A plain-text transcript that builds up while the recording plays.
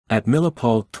At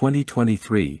Milipol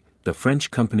 2023, the French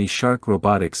company Shark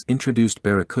Robotics introduced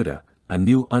Barakuda, a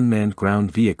new unmanned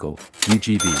ground vehicle,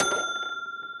 UGV.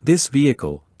 This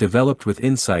vehicle, developed with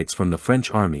insights from the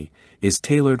French Army, is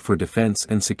tailored for defense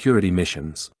and security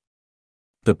missions.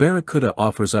 The Barakuda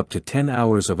offers up to 10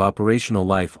 hours of operational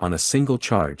life on a single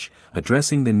charge,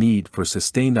 addressing the need for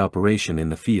sustained operation in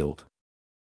the field.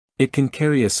 It can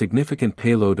carry a significant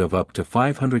payload of up to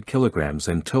 500 kilograms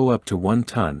and tow up to 1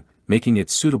 ton, making it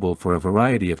suitable for a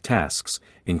variety of tasks,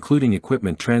 including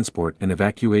equipment transport and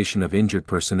evacuation of injured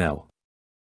personnel.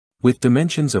 With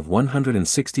dimensions of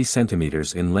 160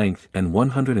 centimeters in length and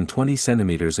 120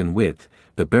 centimeters in width,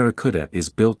 the Barakuda is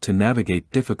built to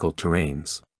navigate difficult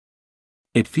terrains.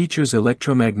 It features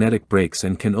electromagnetic brakes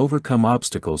and can overcome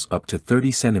obstacles up to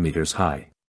 30 centimeters high.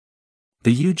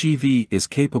 The UGV is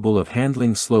capable of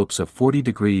handling slopes of 40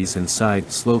 degrees and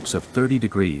side slopes of 30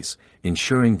 degrees,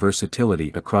 ensuring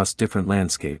versatility across different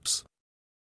landscapes.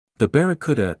 The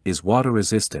Barakuda is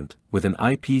water-resistant, with an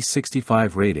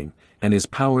IP65 rating, and is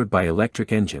powered by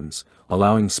electric engines,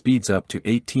 allowing speeds up to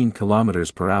 18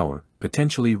 km per hour,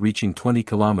 potentially reaching 20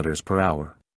 km per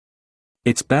hour.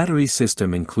 Its battery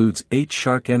system includes 8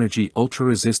 Shark Energy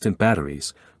ultra-resistant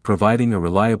batteries, providing a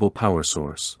reliable power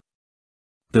source.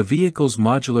 The vehicle's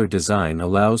modular design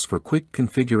allows for quick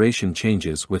configuration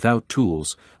changes without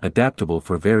tools, adaptable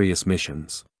for various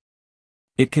missions.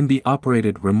 It can be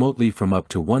operated remotely from up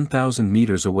to 1,000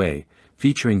 meters away,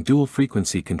 featuring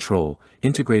dual-frequency control,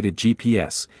 integrated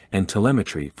GPS, and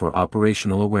telemetry for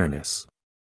operational awareness.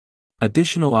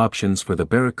 Additional options for the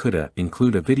Barakuda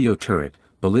include a video turret,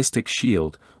 ballistic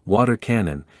shield, water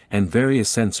cannon, and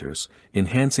various sensors,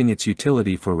 enhancing its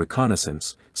utility for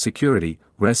reconnaissance, security,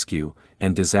 rescue,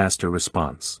 and disaster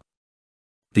response.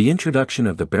 The introduction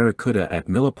of the Barakuda at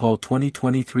Milipol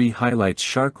 2023 highlights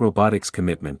Shark Robotics'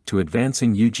 commitment to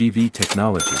advancing UGV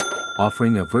technology,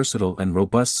 offering a versatile and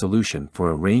robust solution for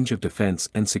a range of defense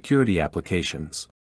and security applications.